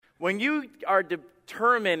When you are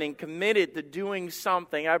determined and committed to doing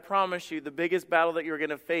something, I promise you the biggest battle that you're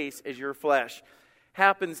going to face is your flesh.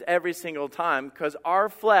 Happens every single time because our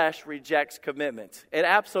flesh rejects commitment. It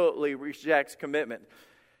absolutely rejects commitment.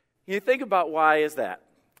 You think about why is that?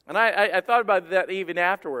 And I thought about that even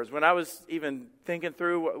afterwards when I was even thinking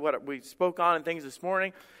through what we spoke on and things this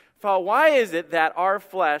morning. I thought, why is it that our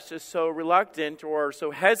flesh is so reluctant or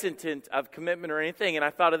so hesitant of commitment or anything? And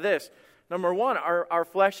I thought of this. Number one, our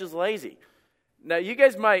flesh is lazy. Now, you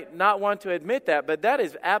guys might not want to admit that, but that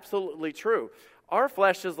is absolutely true. Our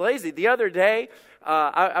flesh is lazy. The other day,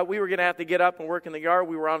 we were going to have to get up and work in the yard.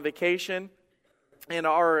 We were on vacation, and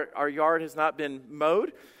our yard has not been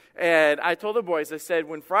mowed. And I told the boys, I said,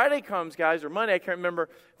 when Friday comes, guys, or Monday, I can't remember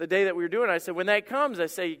the day that we were doing it. I said, when that comes, I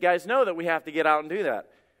say, you guys know that we have to get out and do that.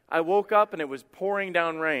 I woke up, and it was pouring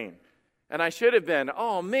down rain. And I should have been,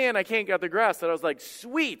 oh, man, I can't cut the grass. And I was like,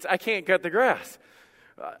 sweet, I can't cut the grass.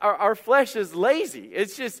 Our flesh is lazy.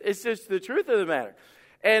 It's just the truth of the matter.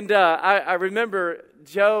 And I remember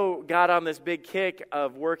Joe got on this big kick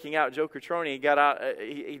of working out. Joe Catroni, he got out.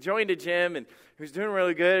 He joined a gym and he was doing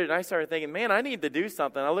really good. And I started thinking, man, I need to do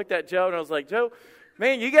something. I looked at Joe and I was like, Joe,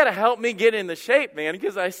 man, you got to help me get in the shape, man.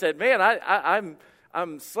 Because I said, man,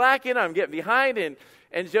 I'm slacking. I'm getting behind.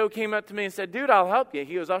 And Joe came up to me and said, dude, I'll help you.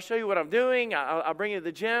 He goes, I'll show you what I'm doing. I'll bring you to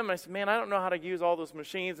the gym. And I said, man, I don't know how to use all those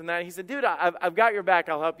machines and that. He said, dude, I've got your back.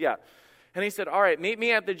 I'll help you out. And he said, all right, meet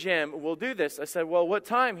me at the gym. We'll do this. I said, well, what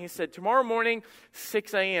time? He said, tomorrow morning,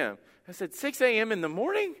 6 a.m. I said, 6 a.m. in the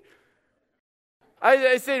morning?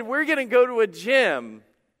 I said, we're going to go to a gym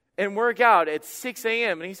and work out at 6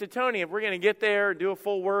 a.m. And he said, Tony, if we're going to get there and do a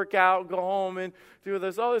full workout, go home and do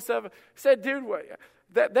all this stuff. I said, dude,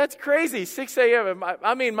 that's crazy, 6 a.m.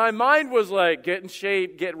 I mean, my mind was like, get in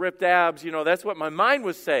shape, get ripped abs. That's what my mind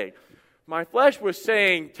was saying. My flesh was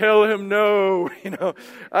saying, tell him no.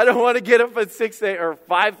 I don't want to get up at 6 or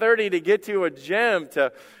 5:30 to get to a gym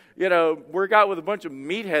to, work out with a bunch of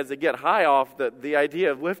meatheads that get high off the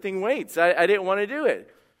idea of lifting weights. I didn't want to do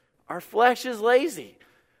it. Our flesh is lazy.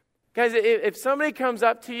 Guys, if somebody comes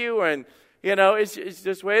up to you and, it's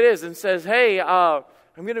just the way it is and says, hey, I'm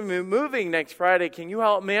going to be moving next Friday. Can you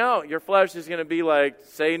help me out? Your flesh is going to be like,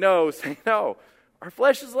 say no, say no. Our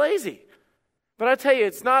flesh is lazy. But I tell you,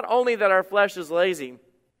 it's not only that our flesh is lazy,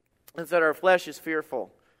 it's that our flesh is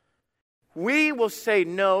fearful. We will say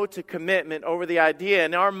no to commitment over the idea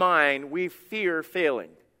in our mind we fear failing.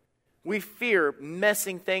 We fear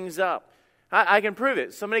messing things up. I can prove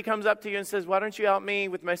it. Somebody comes up to you and says, why don't you help me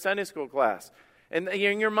with my Sunday school class? And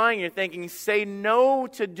in your mind, you're thinking, say no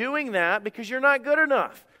to doing that because you're not good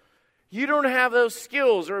enough. You don't have those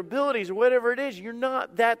skills or abilities or whatever it is. You're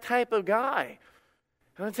not that type of guy.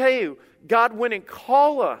 And I'll tell you, God wouldn't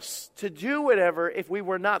call us to do whatever if we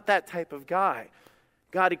were not that type of guy.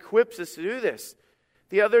 God equips us to do this.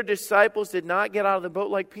 The other disciples did not get out of the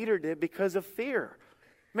boat like Peter did because of fear.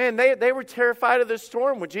 Man, they were terrified of the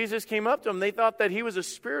storm. When Jesus came up to them, they thought that he was a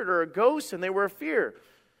spirit or a ghost, and they were in fear.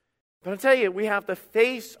 But I'll tell you, we have to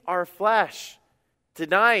face our flesh.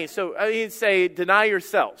 Deny. So I mean, say, deny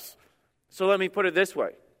yourselves. So let me put it this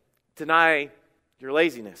way. Deny your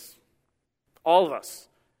laziness. All of us.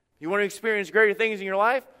 You want to experience greater things in your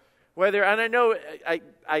life? And I know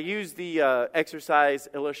I use the exercise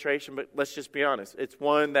illustration, but let's just be honest. It's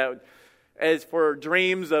one that, as for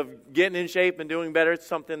dreams of getting in shape and doing better, it's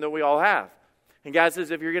something that we all have. And God says,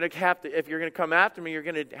 if you're going to come after me, you're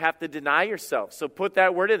going to have to deny yourself. So put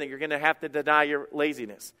that word in there. You're going to have to deny your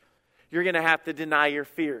laziness. You're going to have to deny your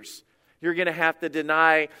fears. You're going to have to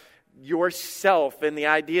deny yourself and the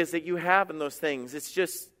ideas that you have in those things. It's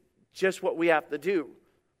just what we have to do.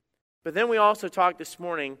 But then we also talked this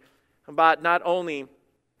morning about not only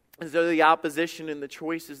is there the opposition and the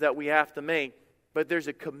choices that we have to make, but there's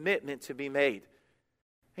a commitment to be made.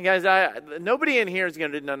 And guys, nobody in here is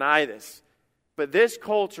going to deny this, but this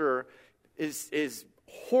culture is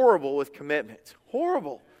horrible with commitment.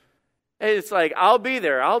 Horrible. And it's like, I'll be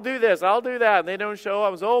there, I'll do this, I'll do that, and they don't show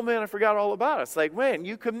up. Oh man, I forgot all about it. It's like, when?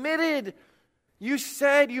 You committed. You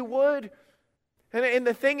said you would. And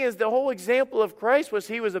the thing is, the whole example of Christ was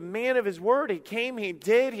he was a man of his word. He came, he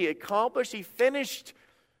did, he accomplished, he finished.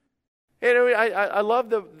 And I love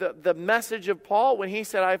the message of Paul when he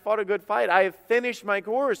said, I fought a good fight. I have finished my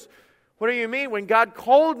course. What do you mean? When God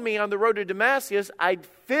called me on the road to Damascus, I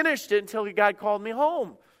finished it until God called me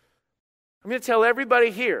home. I'm going to tell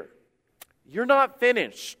everybody here, you're not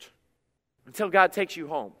finished until God takes you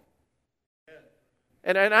home.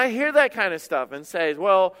 And I hear that kind of stuff and says,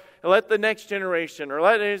 well, let the next generation, or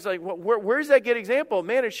it's like, where's that good example?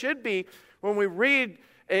 Man, it should be when we read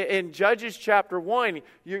In Judges chapter 1,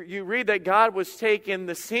 you read that God was taking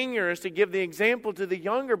the seniors to give the example to the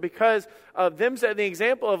younger because of them setting the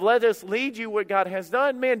example of let us lead you what God has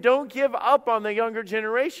done. Man, don't give up on the younger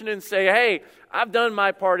generation and say, hey, I've done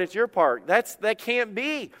my part, it's your part. That can't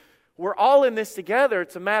be. We're all in this together.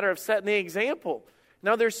 It's a matter of setting the example.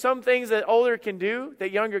 Now, there's some things that older can do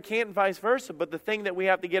that younger can't and vice versa, but the thing that we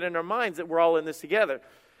have to get in our minds that we're all in this together.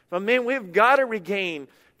 But man, we've got to regain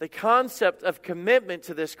the concept of commitment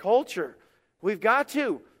to this culture. We've got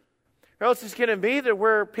to. Or else it's going to be that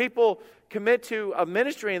where people commit to a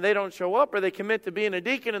ministry and they don't show up, or they commit to being a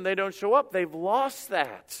deacon and they don't show up. They've lost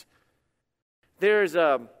that. There's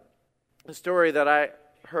a story that I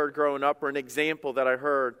heard growing up, or an example that I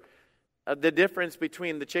heard of the difference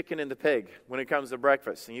between the chicken and the pig when it comes to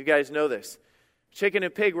breakfast. And you guys know this. Chicken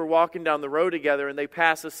and pig were walking down the road together, and they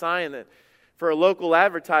passed a sign that for a local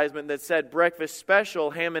advertisement that said breakfast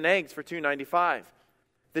special, ham and eggs for $2.95.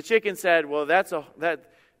 The chicken said, well,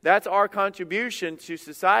 that's our contribution to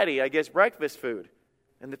society, I guess breakfast food.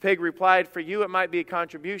 And the pig replied, for you it might be a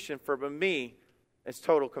contribution, for me it's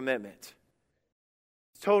total commitment.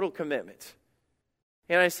 It's total commitment.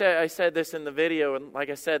 And I said this in the video, and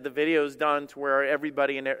like I said, the video is done to where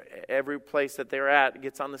everybody in every place that they're at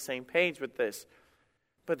gets on the same page with this.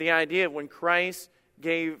 But the idea of when Christ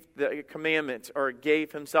gave the commandment or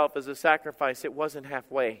gave himself as a sacrifice, it wasn't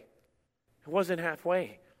halfway. It wasn't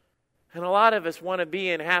halfway. And a lot of us want to be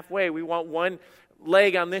in halfway. We want one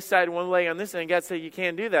leg on this side, one leg on this side. And God said, you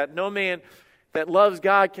can't do that. No man that loves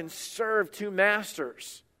God can serve two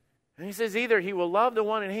masters. And he says either he will love the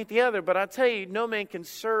one and hate the other. But I tell you, no man can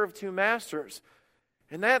serve two masters.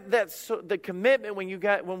 And that's the commitment when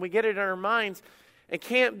we get it in our minds, it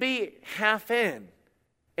can't be half in.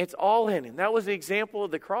 It's all in. And that was the example of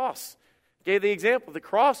the cross. Gave the example. The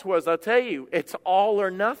cross was, I'll tell you, it's all or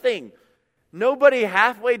nothing. Nobody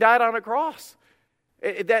halfway died on a cross.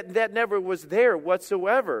 That never was there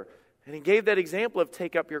whatsoever. And he gave that example of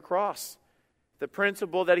take up your cross. The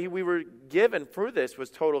principle that we were given through this was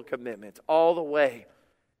total commitment, all the way.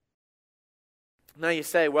 Now you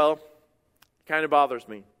say, well, it kind of bothers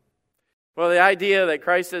me. Well, the idea that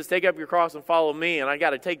Christ says, take up your cross and follow me, and I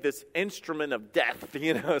got to take this instrument of death,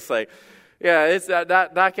 it's like, yeah, it's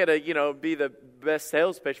not going to, be the best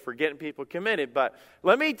sales pitch for getting people committed. But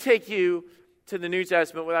let me take you to the New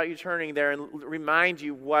Testament without you turning there and remind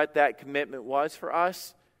you what that commitment was for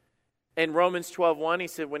us. In Romans 12:1, he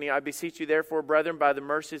said, I beseech you therefore, brethren, by the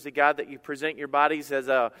mercies of God, that you present your bodies as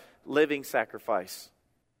a living sacrifice.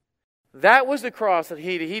 That was the cross that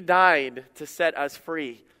he died to set us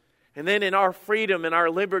free. And then in our freedom and our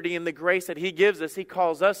liberty and the grace that he gives us, he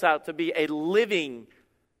calls us out to be a living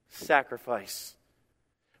sacrifice.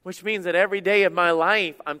 Which means that every day of my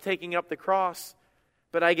life, I'm taking up the cross.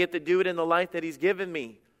 But I get to do it in the life that he's given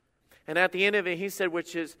me. And at the end of it, he said,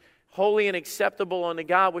 which is holy and acceptable unto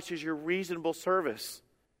God, which is your reasonable service.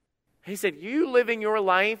 He said, you living your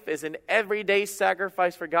life as an everyday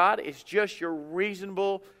sacrifice for God is just your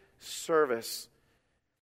reasonable service.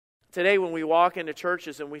 Today, when we walk into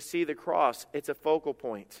churches and we see the cross, it's a focal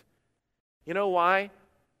point. You know why?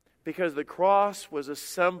 Because the cross was a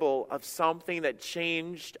symbol of something that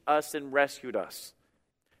changed us and rescued us.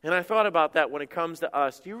 And I thought about that when it comes to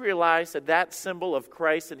us. Do you realize that symbol of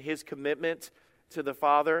Christ and his commitment to the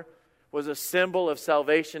Father was a symbol of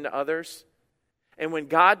salvation to others? And when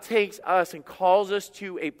God takes us and calls us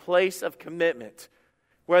to a place of commitment,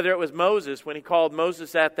 whether it was Moses, when he called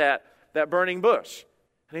Moses at that burning bush,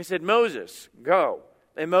 and he said, Moses, go.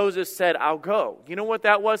 And Moses said, I'll go. You know what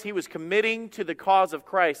that was? He was committing to the cause of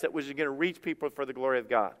Christ that was going to reach people for the glory of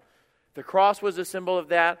God. The cross was a symbol of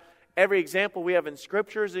that. Every example we have in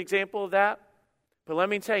Scripture is an example of that. But let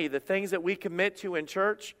me tell you, the things that we commit to in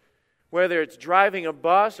church, whether it's driving a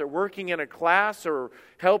bus or working in a class or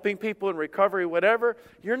helping people in recovery, whatever,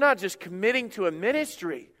 you're not just committing to a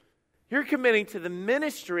ministry. You're committing to the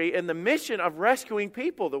ministry and the mission of rescuing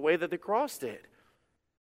people the way that the cross did.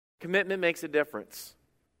 Commitment makes a difference.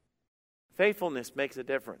 Faithfulness makes a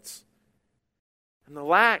difference. And the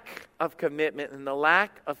lack of commitment and the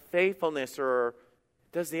lack of faithfulness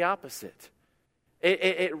does the opposite.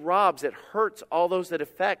 It robs, it hurts all those that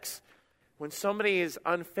affects. When somebody is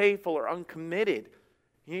unfaithful or uncommitted,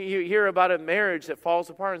 you hear about a marriage that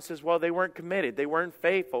falls apart and says, well, they weren't committed, they weren't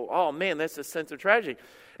faithful. Oh man, that's a sense of tragedy.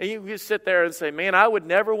 And you just sit there and say, man, I would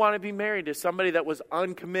never want to be married to somebody that was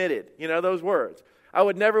uncommitted. You know those words. I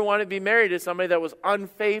would never want to be married to somebody that was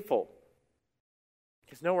unfaithful.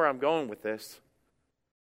 Because know where I'm going with this.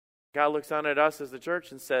 God looks down at us as the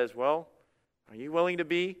church and says, well, are you willing to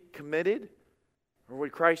be committed? Or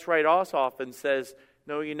would Christ write us off and says,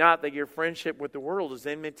 know ye not that your friendship with the world is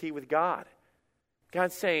enmity with God?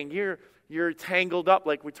 God's saying, you're tangled up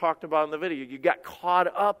like we talked about in the video. You got caught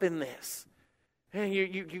up in this. And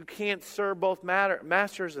you can't serve both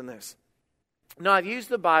masters in this. Now, I've used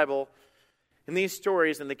the Bible and these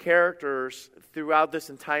stories and the characters throughout this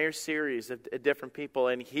entire series of different people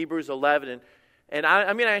in Hebrews 11. And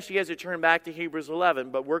I'm going to ask you guys to turn back to Hebrews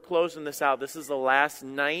 11, but we're closing this out. This is the last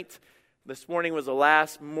night. This morning was the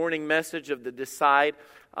last morning message of the decide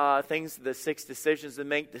things, the 6 decisions to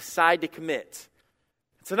make. Decide to commit.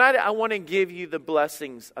 Tonight, I want to give you the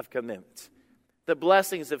blessings of commitment. The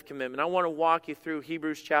blessings of commitment. I want to walk you through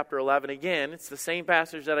Hebrews chapter 11 again. It's the same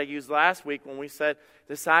passage that I used last week when we said,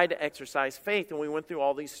 decide to exercise faith, and we went through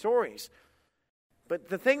all these stories. But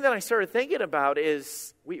the thing that I started thinking about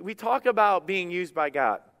is, we talk about being used by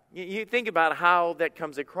God. You think about how that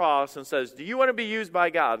comes across and says, do you want to be used by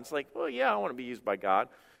God? It's like, well, yeah, I want to be used by God.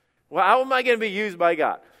 Well, how am I going to be used by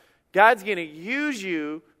God? God's going to use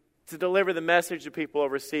you to deliver the message to people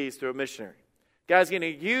overseas through a missionary. God's going to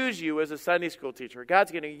use you as a Sunday school teacher.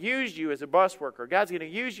 God's going to use you as a bus worker. God's going to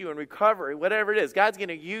use you in recovery, whatever it is. God's going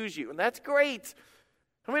to use you, and that's great.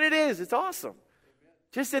 I mean, it is. It's awesome.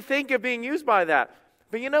 Just to think of being used by that.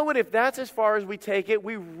 But you know what? If that's as far as we take it,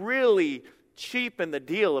 we really cheapen the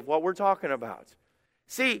deal of what we're talking about.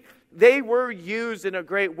 See, they were used in a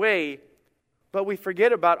great way, but we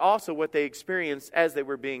forget about also what they experienced as they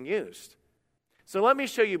were being used. So let me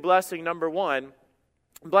show you blessing number one.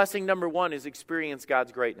 Blessing number one is experience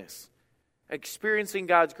God's greatness. Experiencing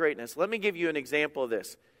God's greatness. Let me give you an example of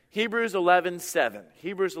this. Hebrews 11:7.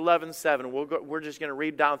 Hebrews 11:7. We're just going to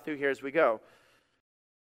read down through here as we go.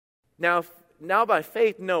 Now by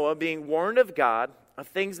faith Noah, being warned of God, of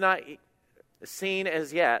things not seen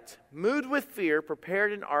as yet, moved with fear,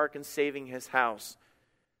 prepared an ark and saving his house,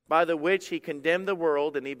 by the which he condemned the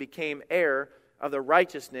world, and he became heir of the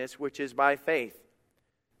righteousness which is by faith.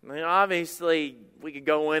 I mean, obviously, we could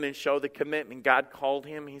go in and show the commitment. God called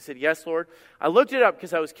him. He said, yes, Lord. I looked it up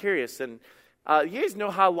because I was curious. And you guys know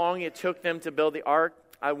how long it took them to build the ark?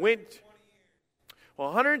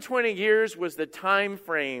 120 years was the time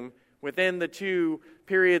frame within the two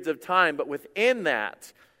periods of time. But within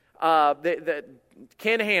that,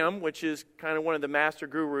 Ken Ham, which is kind of one of the master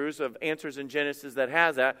gurus of Answers in Genesis that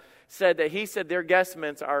has that, said their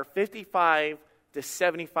guesstimates are 55 to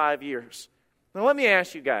 75 years. Now let me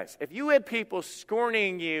ask you guys, if you had people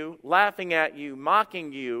scorning you, laughing at you,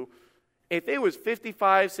 mocking you, if it was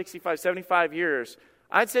 55, 65, 75 years,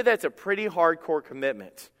 I'd say that's a pretty hardcore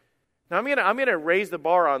commitment. Now I'm going to raise the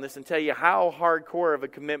bar on this and tell you how hardcore of a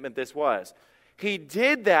commitment this was. He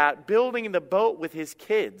did that building the boat with his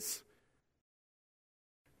kids.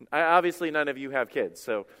 Obviously none of you have kids,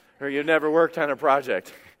 or you've never worked on a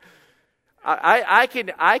project. I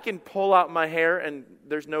can pull out my hair, and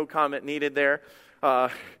there's no comment needed there,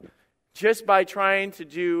 just by trying to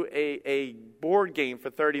do a board game for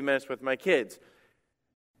 30 minutes with my kids.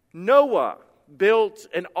 Noah built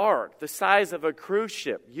an ark the size of a cruise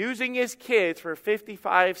ship, using his kids for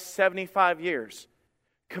 55, 75 years,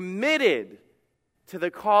 committed to the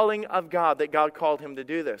calling of God, that God called him to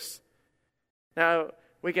do this. Now,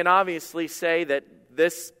 we can obviously say that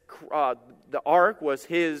the ark was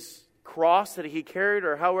his cross that he carried,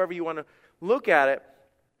 or however you want to look at it.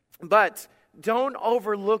 But don't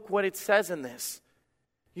overlook what it says in this.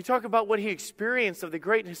 You talk about what he experienced of the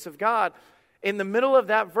greatness of God. In the middle of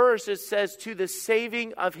that verse, it says, to the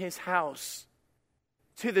saving of his house.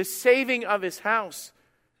 To the saving of his house.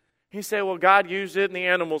 You say, well, God used it and the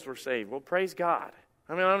animals were saved. Well, praise God.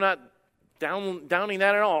 I mean, I'm not downing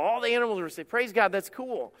that at all. All the animals were saved. Praise God, that's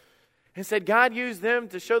cool. And said God used them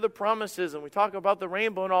to show the promises, and we talk about the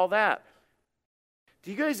rainbow and all that.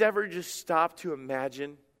 Do you guys ever just stop to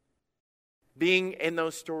imagine being in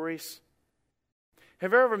those stories?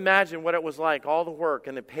 Have you ever imagined what it was like, all the work,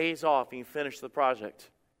 and it pays off and you finish the project?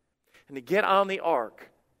 And to get on the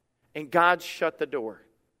ark, and God shut the door.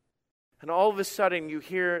 And all of a sudden you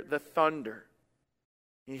hear the thunder.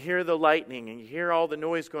 You hear the lightning, and you hear all the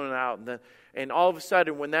noise going out. And all of a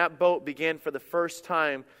sudden, when that boat began for the first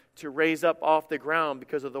time to raise up off the ground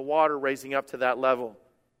because of the water raising up to that level.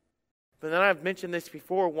 But then I've mentioned this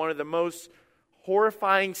before, one of the most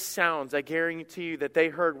horrifying sounds, I guarantee you, that they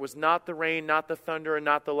heard was not the rain, not the thunder, and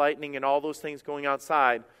not the lightning, and all those things going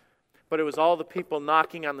outside, but it was all the people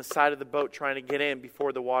knocking on the side of the boat trying to get in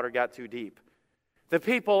before the water got too deep. The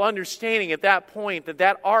people understanding at that point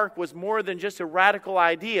that ark was more than just a radical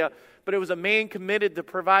idea, but it was a man committed to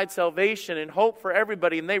provide salvation and hope for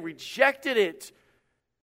everybody, and they rejected it.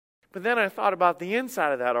 But then I thought about the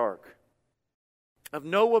inside of that ark, of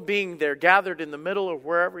Noah being there, gathered in the middle of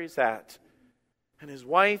wherever he's at. And his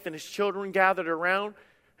wife and his children gathered around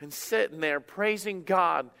and sitting there praising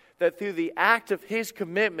God that through the act of his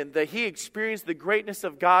commitment that he experienced the greatness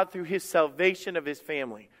of God through his salvation of his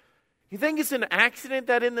family. You think it's an accident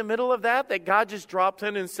that in the middle of that God just drops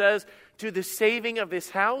in and says, to the saving of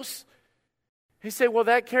his house? He said, well,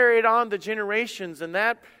 that carried on the generations and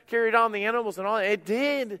that carried on the animals and all. It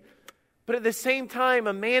did. But at the same time,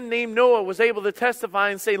 a man named Noah was able to testify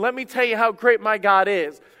and say, let me tell you how great my God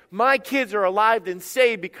is. My kids are alive and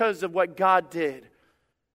saved because of what God did.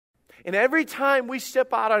 And every time we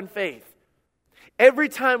step out on faith, every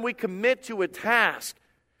time we commit to a task,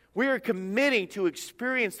 we are committing to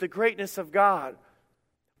experience the greatness of God.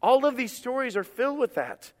 All of these stories are filled with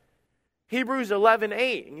that. Hebrews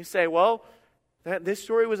 11:8. And you say, well, this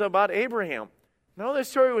story was about Abraham. No, this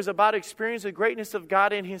story was about experiencing the greatness of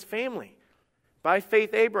God in his family. By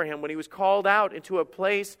faith, Abraham, when he was called out into a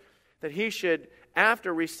place that he should,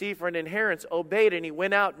 after receive for an inheritance, obeyed, and he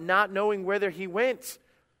went out not knowing whither he went.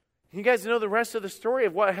 You guys know the rest of the story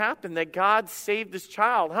of what happened, that God saved this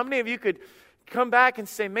child. How many of you could come back and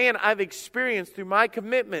say, man, I've experienced through my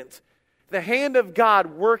commitment the hand of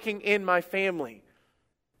God working in my family?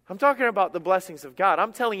 I'm talking about the blessings of God.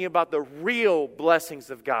 I'm telling you about the real blessings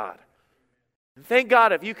of God. And thank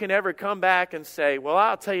God if you can ever come back and say, well,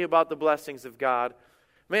 I'll tell you about the blessings of God.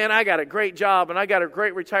 Man, I got a great job, and I got a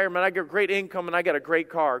great retirement, I got great income, and I got a great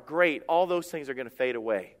car. Great. All those things are going to fade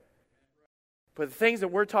away. But the things that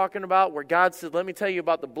we're talking about, where God said, let me tell you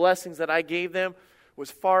about the blessings that I gave them, was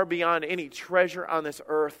far beyond any treasure on this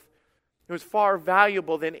earth. It was far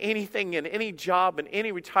valuable than anything in any job, in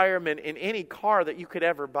any retirement, in any car that you could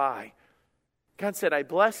ever buy. God said, I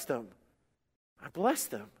blessed them. I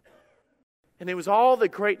blessed them. And it was all the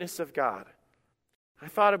greatness of God. I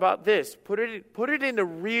thought about this. Put it into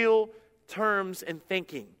real terms and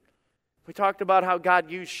thinking. We talked about how God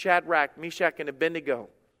used Shadrach, Meshach, and Abednego.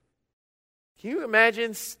 Can you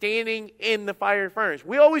imagine standing in the fire furnace?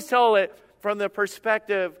 We always tell it from the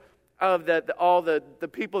perspective of all the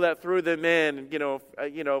people that threw them in,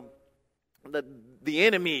 the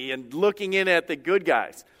enemy, and looking in at the good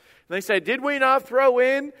guys. And they say, did we not throw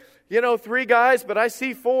in, 3 guys, but I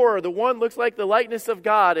see 4. The one looks like the likeness of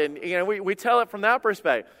God. And we tell it from that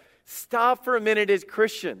perspective. Stop for a minute as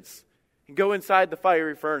Christians and go inside the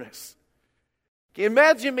fiery furnace.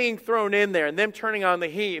 Imagine being thrown in there and them turning on the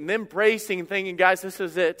heat and them bracing and thinking, guys, this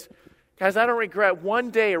is it. Guys, I don't regret one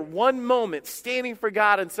day or one moment standing for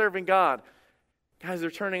God and serving God. Guys,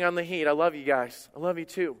 they're turning on the heat. I love you guys. I love you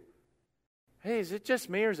too. Hey, is it just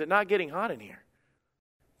me or is it not getting hot in here?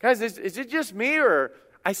 Guys, is it just me or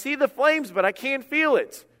I see the flames but I can't feel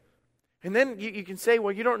it? And then you can say,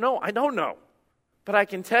 well, you don't know. I don't know. But I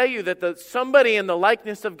can tell you that somebody in the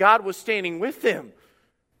likeness of God was standing with them.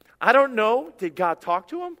 I don't know. Did God talk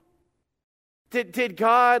to him? Did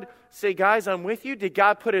God say, guys, I'm with you? Did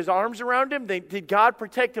God put his arms around him? Did God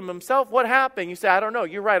protect him himself? What happened? You say, I don't know.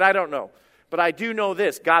 You're right, I don't know. But I do know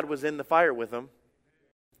this. God was in the fire with him.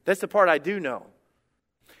 That's the part I do know.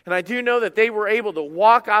 And I do know that they were able to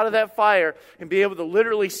walk out of that fire and be able to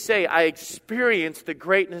literally say, I experienced the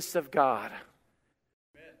greatness of God.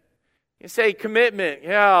 Amen. You say commitment.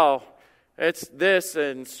 Yeah, it's this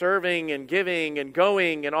and serving and giving and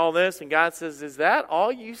going and all this. And God says, is that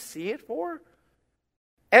all you see it for?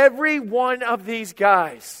 Every one of these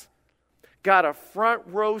guys got a front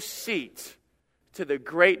row seat to the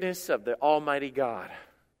greatness of the Almighty God.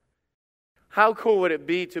 How cool would it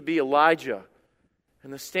be to be Elijah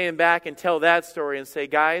and to stand back and tell that story and say,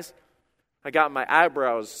 guys, I got my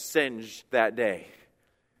eyebrows singed that day.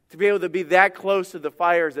 To be able to be that close to the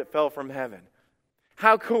fires that fell from heaven.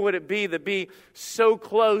 How cool would it be to be so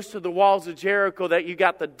close to the walls of Jericho that you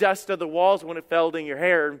got the dust of the walls when it fell in your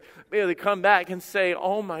hair, and be able to come back and say,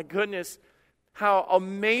 oh my goodness, how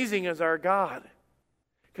amazing is our God.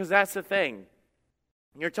 Because that's the thing.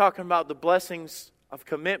 You're talking about the blessings of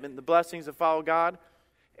commitment, the blessings of follow God.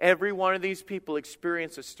 Every one of these people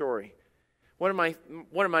experienced a story. One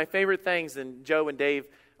of my favorite things, and Joe and Dave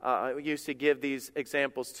used to give these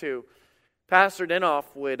examples too. Pastor Denoff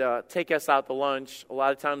would take us out to lunch a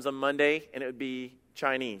lot of times on Monday, and it would be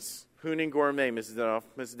Chinese. Hunan Gourmet, Mrs. Denoff.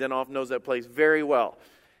 Mrs. Denoff knows that place very well.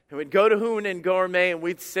 And we'd go to Hunan Gourmet, and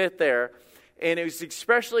we'd sit there. And it was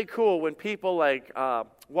especially cool when people like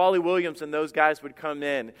Wally Williams and those guys would come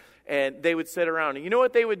in, and they would sit around. And you know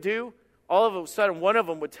what they would do? All of a sudden, one of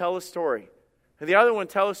them would tell a story, and the other one would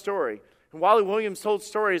tell a story. And Wally Williams told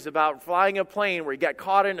stories about flying a plane where he got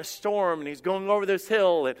caught in a storm and he's going over this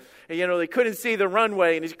hill and they couldn't see the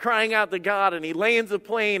runway and he's crying out to God and he lands the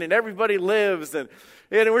plane and everybody lives and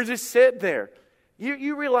we're just sitting there.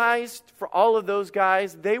 You realized for all of those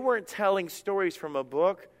guys, they weren't telling stories from a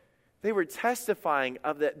book. They were testifying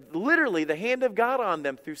of literally the hand of God on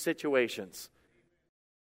them through situations.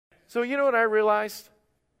 So you know what I realized?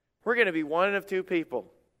 We're going to be one of two people.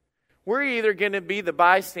 We're either going to be the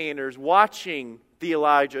bystanders watching the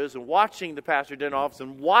Elijahs and watching the Pastor Denoffs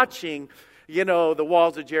and watching, the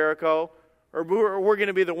walls of Jericho, or we're going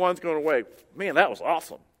to be the ones going away. Man, that was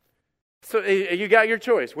awesome. So you got your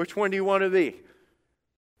choice. Which one do you want to be?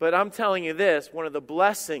 But I'm telling you this, one of the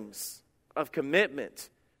blessings of commitment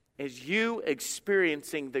is you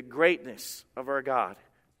experiencing the greatness of our God.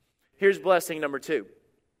 Here's blessing number 2,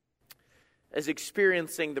 is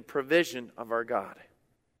experiencing the provision of our God.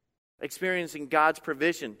 Experiencing God's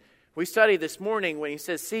provision. We studied this morning when he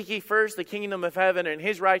says, seek ye first the kingdom of heaven and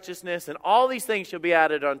his righteousness, and all these things shall be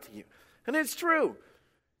added unto you. And it's true.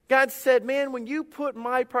 God said, man, when you put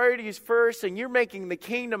my priorities first and you're making the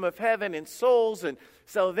kingdom of heaven and souls and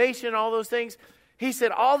salvation, all those things, he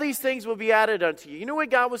said, all these things will be added unto you. You know what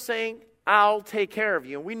God was saying? I'll take care of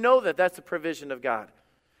you. And we know that that's the provision of God.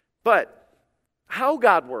 But how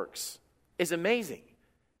God works is amazing.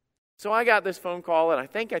 So I got this phone call, and I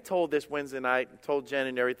think I told this Wednesday night, told Jen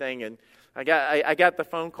and everything, and I got the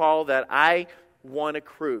phone call that I won a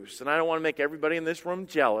cruise. And I don't want to make everybody in this room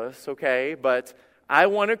jealous, okay? But I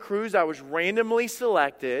won a cruise. I was randomly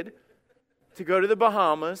selected to go to the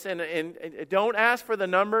Bahamas. And don't ask for the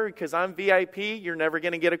number because I'm VIP. You're never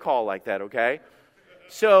going to get a call like that, okay?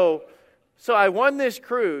 So I won this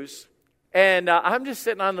cruise, and I'm just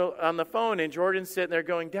sitting on the phone, and Jordan's sitting there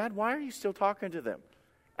going, Dad, why are you still talking to them?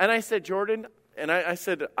 And I said, Jordan, and I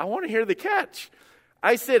said, I want to hear the catch.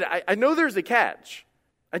 I said, I know there's a catch.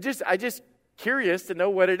 I just curious to know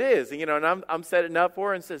what it is. And I'm setting up for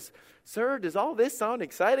her and says, sir, does all this sound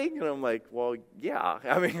exciting? And I'm like, well, yeah.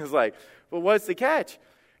 I mean, it's like, well, what's the catch?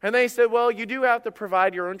 And they said, well, you do have to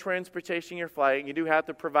provide your own transportation, your flight, and you do have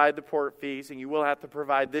to provide the port fees, and you will have to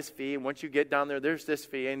provide this fee, and once you get down there, there's this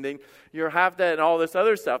fee, and then you'll have that and all this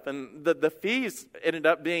other stuff. And the fees ended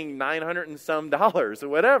up being $900 and some or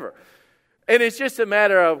whatever. And it's just a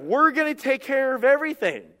matter of, we're going to take care of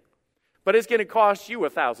everything, but it's going to cost you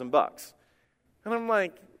 $1,000. And I'm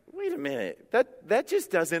like, wait a minute, that just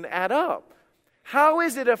doesn't add up. How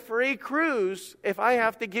is it a free cruise if I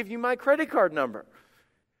have to give you my credit card number?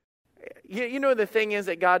 You know the thing is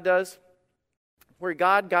that God does? Where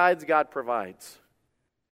God guides, God provides.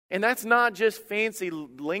 And that's not just fancy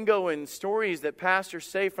lingo and stories that pastors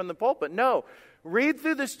say from the pulpit. No, read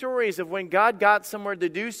through the stories of when God got somewhere to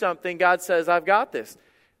do something, God says, I've got this.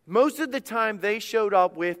 Most of the time they showed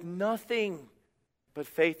up with nothing but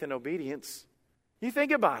faith and obedience. You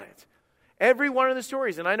think about it. Every one of the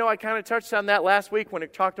stories, and I know I kind of touched on that last week when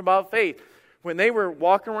it talked about faith. When they were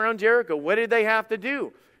walking around Jericho, what did they have to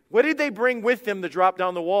do? What did they bring with them to drop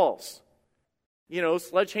down the walls?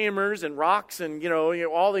 Sledgehammers and rocks and,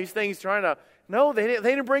 all these things No, they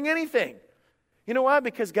didn't bring anything. You know why?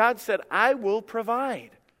 Because God said, I will provide.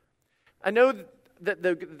 I know that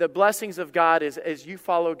the blessings of God is as you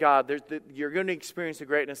follow God, you're going to experience the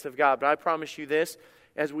greatness of God. But I promise you this,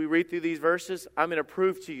 as we read through these verses, I'm going to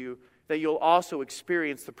prove to you that you'll also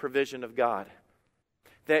experience the provision of God.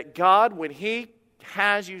 That God, when He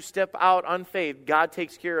has you step out on faith, God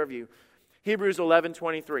takes care of you. Hebrews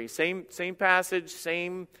 11:23, same passage,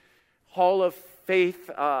 same hall of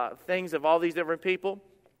faith things of all these different people.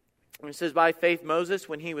 And it says, by faith Moses,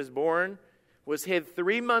 when he was born, was hid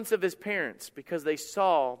 3 months of his parents because they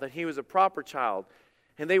saw that he was a proper child,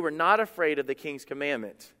 and they were not afraid of the king's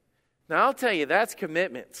commandment. Now I'll tell you, that's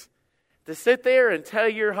commitment. To sit there and tell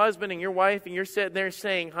your husband and your wife, and you're sitting there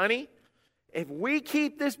saying, honey, if we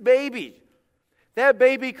keep this baby, that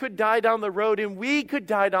baby could die down the road, and we could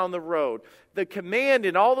die down the road. The command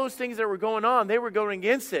and all those things that were going on, they were going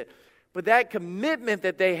against it. But that commitment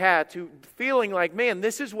that they had to feeling like, man,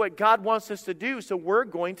 this is what God wants us to do, so we're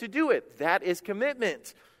going to do it. That is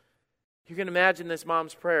commitment. You can imagine this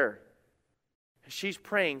mom's prayer. She's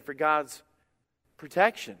praying for God's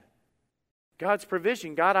protection, God's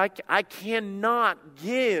provision. God, I cannot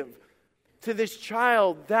give to this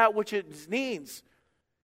child that which it needs.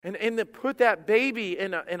 And to put that baby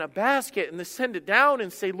in a basket and to send it down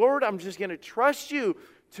and say, Lord, I'm just going to trust you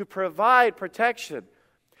to provide protection.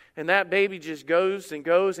 And that baby just goes and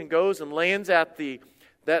goes and goes and lands at the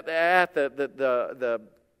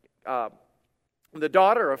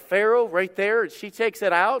daughter of Pharaoh right there. And she takes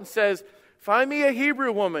it out and says, find me a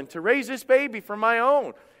Hebrew woman to raise this baby for my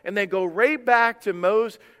own. And they go right back to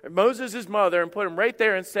Moses' mother and put him right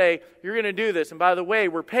there and say, you're going to do this. And by the way,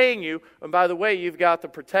 we're paying you. And by the way, you've got the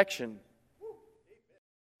protection.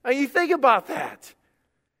 And you think about that.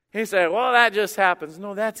 He said, well, that just happens.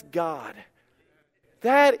 No, that's God.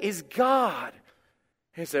 That is God.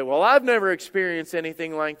 He said, well, I've never experienced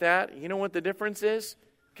anything like that. You know what the difference is?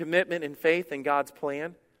 Commitment and faith in God's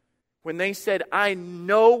plan. When they said, I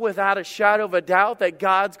know without a shadow of a doubt that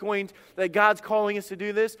God's calling us to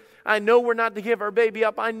do this. I know we're not to give our baby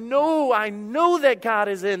up. I know that God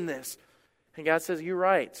is in this. And God says, you're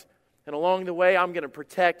right. And along the way, I'm going to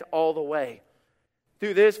protect all the way.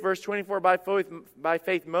 Through this, verse 24, by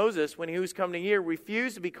faith Moses, when he was coming a year,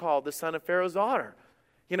 refused to be called the son of Pharaoh's daughter.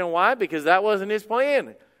 You know why? Because that wasn't his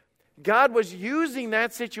plan. God was using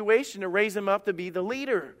that situation to raise him up to be the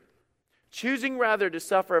leader. Choosing rather to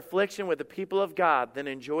suffer affliction with the people of God than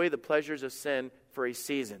enjoy the pleasures of sin for a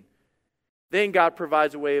season. Then God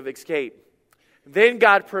provides a way of escape. Then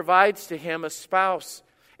God provides to him a spouse.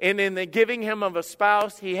 And in the giving him of a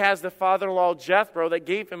spouse, he has the father-in-law Jethro that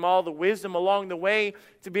gave him all the wisdom along the way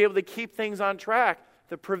to be able to keep things on track.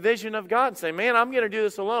 The provision of God. Say, man, I'm going to do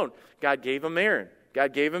this alone. God gave him Aaron.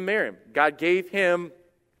 God gave him Miriam. God gave him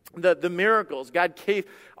the miracles. God gave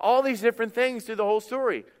all these different things through the whole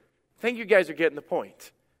story. I think you guys are getting the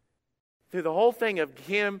point. Through the whole thing of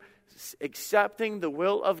him accepting the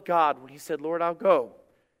will of God, when he said, Lord, I'll go.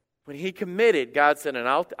 When he committed, God said, and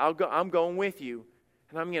I'll go, I'm going with you,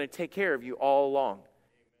 and I'm going to take care of you all along.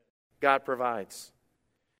 God provides.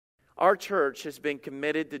 Our church has been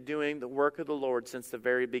committed to doing the work of the Lord since the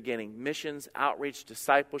very beginning. Missions, outreach,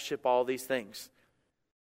 discipleship, all these things.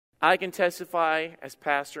 I can testify as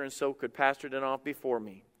pastor, and so could Pastor Denoff before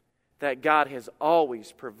me, that God has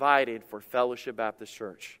always provided for Fellowship Baptist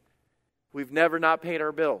Church. We've never not paid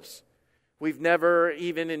our bills. We've never,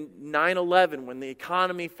 even in 9/11, when the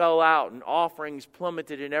economy fell out and offerings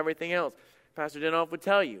plummeted and everything else, Pastor Denoff would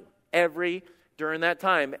tell you, during that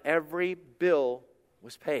time, every bill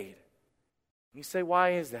was paid. You say,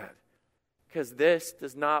 why is that? Because this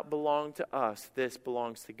does not belong to us. This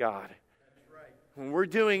belongs to God. When we're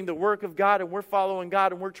doing the work of God and we're following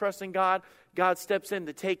God and we're trusting God, God steps in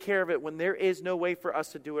to take care of it when there is no way for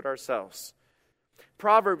us to do it ourselves.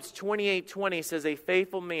 Proverbs 28:20 says, a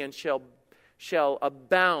faithful man shall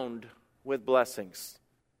abound with blessings.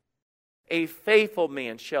 A faithful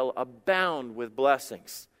man shall abound with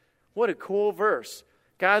blessings. What a cool verse.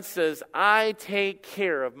 God says, I take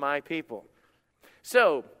care of my people.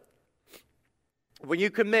 So, when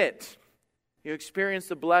you commit, you experience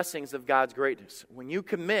the blessings of God's greatness. When you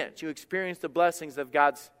commit, you experience the blessings of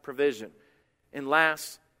God's provision. And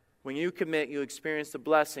last, when you commit, you experience the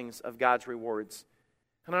blessings of God's rewards.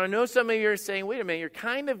 And I know some of you are saying, wait a minute, you're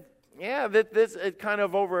kind of, it kind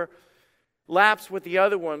of overlaps with the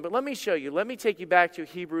other one. But let me show you. Let me take you back to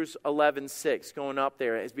Hebrews 11:6, going up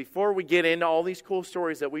there. As before we get into all these cool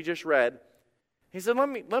stories that we just read, he said,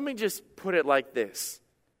 let me just put it like this.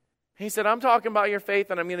 He said, I'm talking about your faith,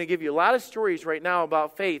 and I'm going to give you a lot of stories right now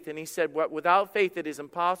about faith. And he said, without faith it is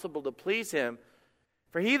impossible to please him.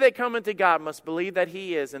 For he that cometh to God must believe that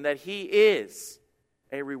he is, and that he is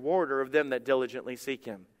a rewarder of them that diligently seek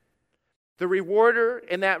him. The rewarder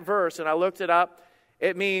in that verse, and I looked it up,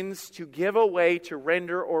 it means to give away, to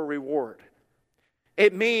render, or reward.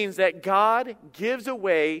 It means that God gives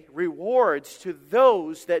away rewards to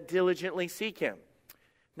those that diligently seek him.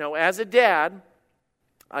 Now, as a dad,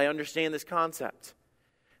 I understand this concept.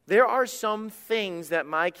 There are some things that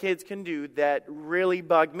my kids can do that really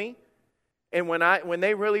bug me. And when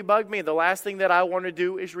they really bug me, the last thing that I want to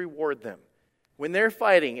do is reward them. When they're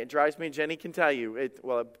fighting, it drives me, Jenny can tell you, it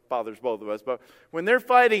bothers both of us, but when they're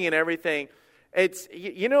fighting and everything, it's,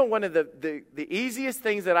 one of the easiest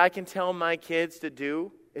things that I can tell my kids to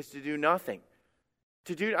do is to do nothing.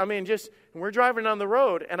 We're driving on the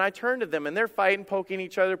road and I turn to them and they're fighting, poking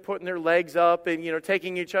each other, putting their legs up and,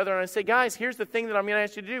 taking each other. And I say, guys, here's the thing that I'm going to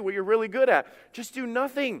ask you to do, what you're really good at. Just do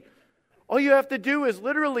nothing. All you have to do is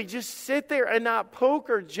literally just sit there and not poke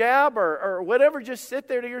or jab or whatever. Just sit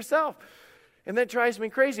there to yourself. And that drives me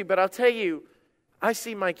crazy. But I'll tell you, I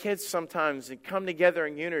see my kids sometimes come together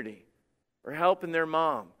in unity or helping their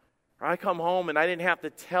mom. Or I come home and I didn't have to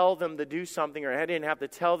tell them to do something, or I didn't have to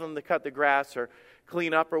tell them to cut the grass or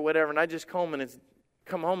clean up or whatever. And I just come home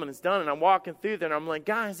and it's done. And I'm walking through there and I'm like,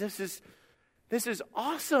 guys, this is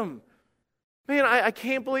awesome. Man, I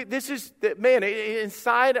can't believe this is, man,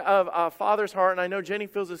 inside of a father's heart, and I know Jenny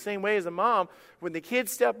feels the same way as a mom, when the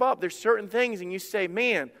kids step up, there's certain things and you say,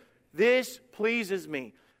 man, this pleases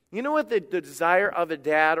me. You know what the desire of a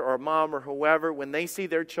dad or a mom or whoever, when they see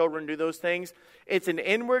their children do those things, it's an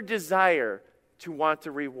inward desire to want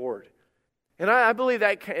to reward. And I believe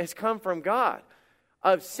that has come from God,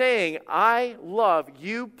 of saying, I love,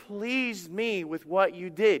 you pleased me with what you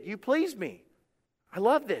did. You pleased me. I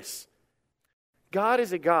love this. God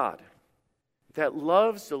is a God that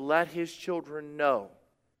loves to let His children know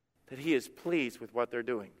that He is pleased with what they're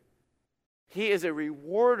doing. He is a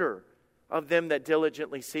rewarder of them that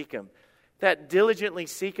diligently seek Him. That diligently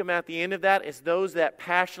seek Him at the end of that is those that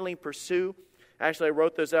passionately pursue. Actually, I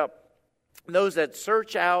wrote those up. Those that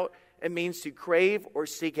search out, it means to crave or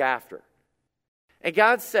seek after. And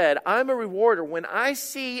God said, I'm a rewarder. When I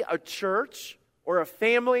see a church or a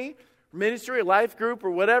family, ministry, a life group,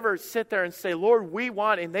 or whatever, sit there and say, Lord, we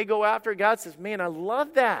want, and they go after it, God says, man, I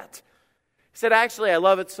love that. He said, actually, I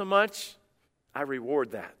love it so much, I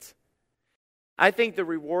reward that. I think the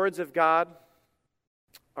rewards of God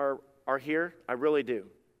are here. I really do.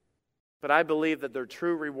 But I believe that the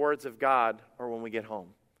true rewards of God are when we get home.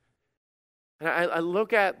 And I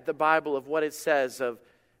look at the Bible of what it says of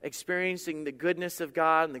experiencing the goodness of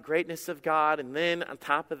God and the greatness of God. And then on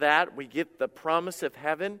top of that, we get the promise of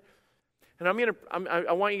heaven. And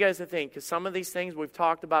I want you guys to think, because some of these things we've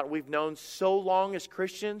talked about, we've known so long as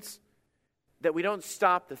Christians, that we don't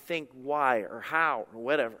stop to think why or how or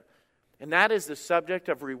whatever. And that is the subject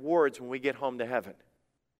of rewards when we get home to heaven.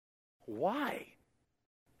 Why?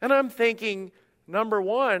 And I'm thinking, number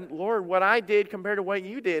one, Lord, what I did compared to what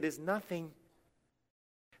you did is nothing.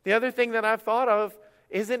 The other thing that I've thought of,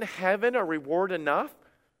 isn't heaven a reward enough?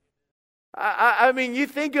 I mean, you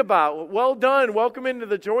think about, well done, welcome into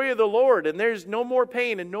the joy of the Lord, and there's no more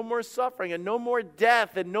pain and no more suffering and no more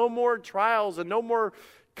death and no more trials and no more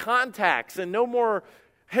contacts and no more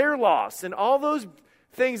hair loss and all those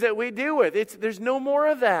things that we deal with. There's no more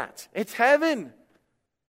of that. It's heaven.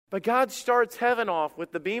 But God starts heaven off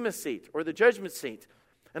with the bema seat or the judgment seat.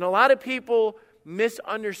 And a lot of people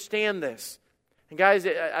misunderstand this. And guys,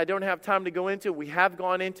 I don't have time to go into it. We have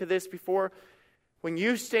gone into this before. When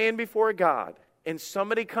you stand before God and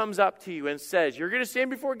somebody comes up to you and says, you're going to stand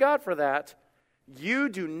before God for that, you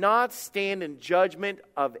do not stand in judgment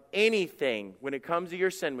of anything when it comes to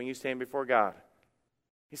your sin when you stand before God.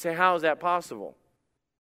 You say, how is that possible?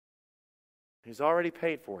 He's already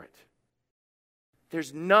paid for it.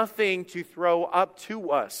 There's nothing to throw up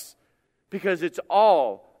to us because it's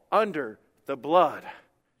all under the blood.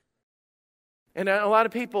 And a lot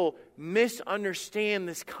of people misunderstand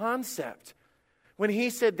this concept. When He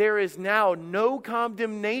said there is now no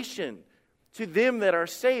condemnation to them that are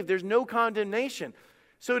saved, there's no condemnation.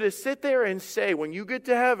 So to sit there and say, when you get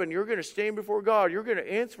to heaven, you're going to stand before God, you're going to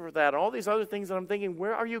answer for that, all these other things that I'm thinking,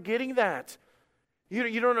 where are you getting that?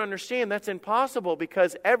 You don't understand. That's impossible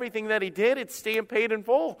because everything that He did, it's stamped paid in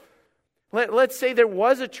full. Let's say there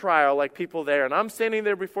was a trial like people there, and I'm standing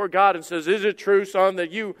there before God and says, is it true, son, that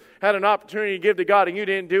you had an opportunity to give to God and you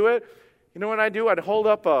didn't do it? You know what I do? I'd hold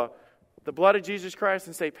up the blood of Jesus Christ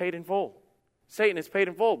and say, paid in full. Satan is paid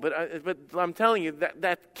in full. But I'm telling you,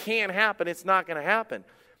 that can't happen. It's not going to happen.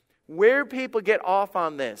 Where people get off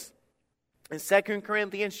on this, in 2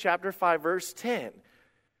 Corinthians chapter 5, verse 10,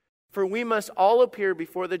 for we must all appear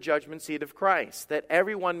before the judgment seat of Christ, that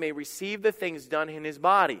everyone may receive the things done in his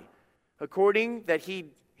body, according that he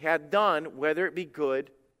had done, whether it be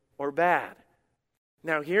good or bad.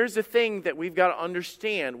 Now, here's the thing that we've got to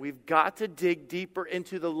understand. We've got to dig deeper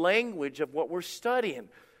into the language of what we're studying.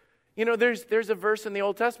 You know, there's a verse in the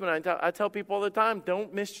Old Testament, I tell people all the time,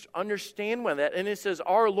 don't misunderstand with that. And it says,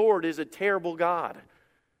 our Lord is a terrible God.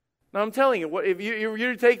 Now, I'm telling you, if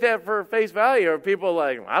you take that for face value, people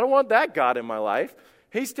are like, I don't want that God in my life.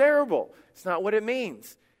 He's terrible. It's not what it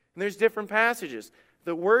means. And there's different passages.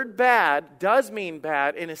 The word bad does mean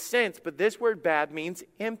bad in a sense, but this word bad means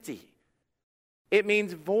empty. It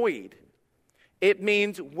means void. It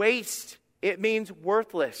means waste. It means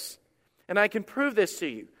worthless. And I can prove this to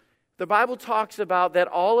you. The Bible talks about that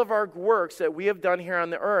all of our works that we have done here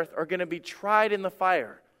on the earth are going to be tried in the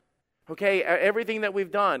fire. Okay, everything that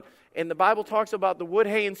we've done. And the Bible talks about the wood,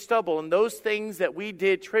 hay, and stubble, and those things that we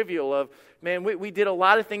did trivial of. Man, we did a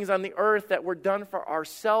lot of things on the earth that were done for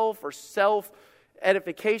ourselves or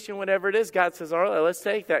self-edification, whatever it is. God says, all right, let's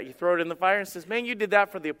take that. You throw it in the fire and says, man, you did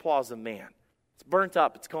that for the applause of man. It's burnt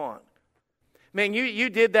up. It's gone. Man, you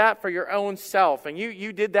did that for your own self, and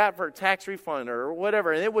you did that for a tax refund or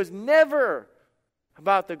whatever, and it was never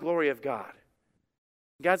about the glory of God.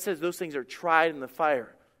 God says those things are tried in the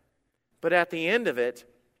fire. But at the end of it,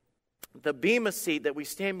 the bema seat that we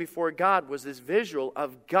stand before God was this visual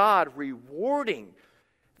of God rewarding.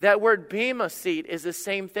 That word bema seat is the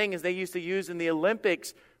same thing as they used to use in the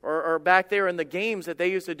Olympics or back there in the games that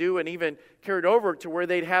they used to do and even carried over to where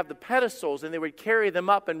they'd have the pedestals and they would carry them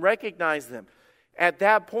up and recognize them. At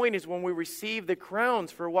that point is when we receive the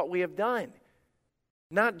crowns for what we have done.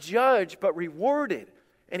 Not judged, but rewarded.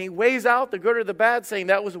 And He weighs out the good or the bad, saying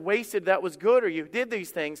that was wasted, that was good, or you did these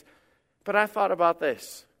things. But I thought about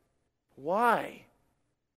this. Why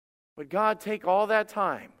would God take all that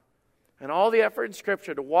time and all the effort in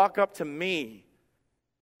Scripture to walk up to me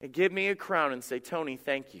and give me a crown and say, Tony,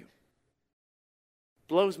 thank you?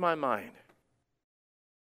 Blows my mind.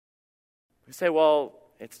 You say, well,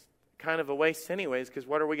 it's kind of a waste anyways, because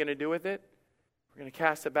what are we going to do with it? We're going to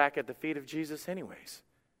cast it back at the feet of Jesus anyways.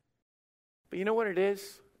 But you know what it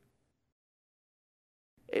is?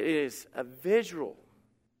 It is a visual.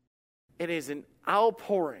 It is an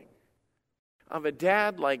outpouring of a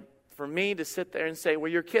dad like for me to sit there and say,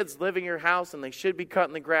 well, your kids live in your house and they should be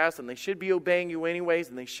cutting the grass and they should be obeying you anyways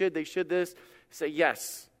and they should this. Say,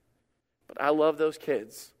 yes, but I love those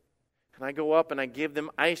kids. And I go up and I give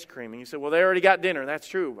them ice cream. And you say, well, they already got dinner. That's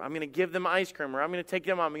true. I'm going to give them ice cream, or I'm going to take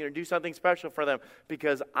them out. I'm going to do something special for them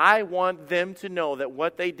because I want them to know that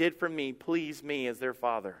what they did for me pleased me as their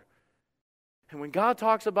father. And when God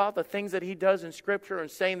talks about the things that He does in Scripture and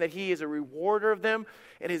saying that He is a rewarder of them,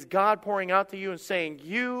 it is God pouring out to you and saying,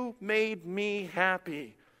 you made me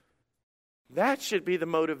happy. That should be the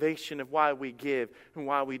motivation of why we give and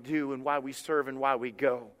why we do and why we serve and why we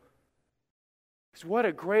go. Because what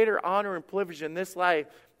a greater honor and privilege in this life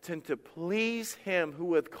than to please Him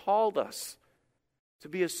who hath called us to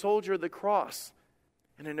be a soldier of the cross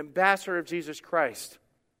and an ambassador of Jesus Christ.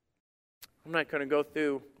 I'm not going to go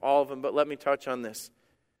through all of them, but let me touch on this.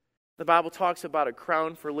 The Bible talks about a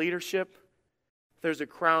crown for leadership. There's a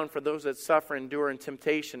crown for those that suffer and endure in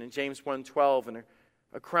temptation in James 1:12, and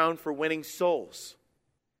a crown for winning souls.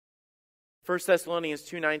 1 Thessalonians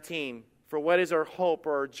 2:19, for what is our hope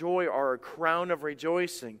or our joy or our crown of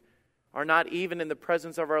rejoicing? Are not even in the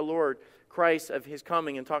presence of our Lord Christ of His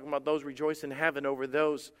coming, and talking about those rejoice in heaven over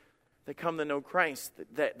those that come to know Christ.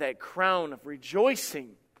 That crown of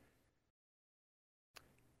rejoicing.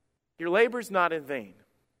 Your labor's not in vain.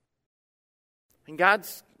 And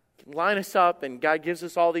God's line us up and God gives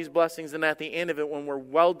us all these blessings, and at the end of it, when we're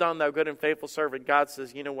well done, thou good and faithful servant, God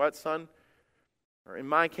says, you know what, son? Or in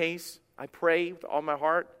my case, I pray with all my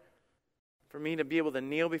heart for me to be able to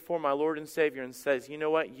kneel before my Lord and Savior and says, you know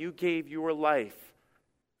what? You gave your life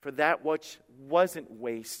for that which wasn't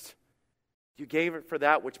waste. You gave it for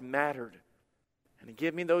that which mattered. And to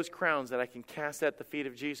give me those crowns that I can cast at the feet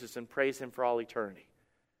of Jesus and praise Him for all eternity.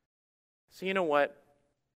 So you know what?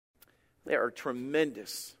 There are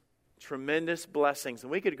tremendous blessings. And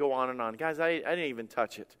we could go on and on. Guys, I didn't even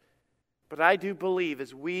touch it. But I do believe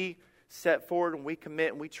as we set forward and we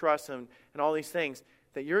commit and we trust Him and all these things,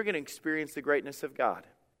 that you're going to experience the greatness of God.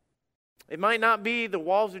 It might not be the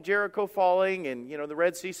walls of Jericho falling and the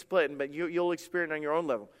Red Sea splitting, but you'll experience it on your own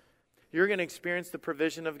level. You're going to experience the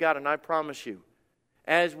provision of God, and I promise you,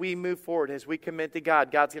 as we move forward, as we commit to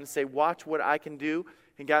God, God's going to say, watch what I can do.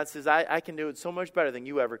 And God says, I can do it so much better than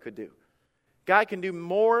you ever could do. God can do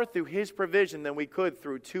more through His provision than we could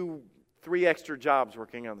through 2-3 extra jobs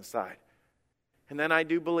working on the side. And then I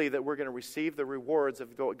do believe that we're going to receive the rewards of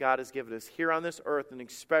what God has given us here on this earth and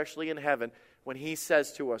especially in heaven when He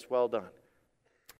says to us, well done.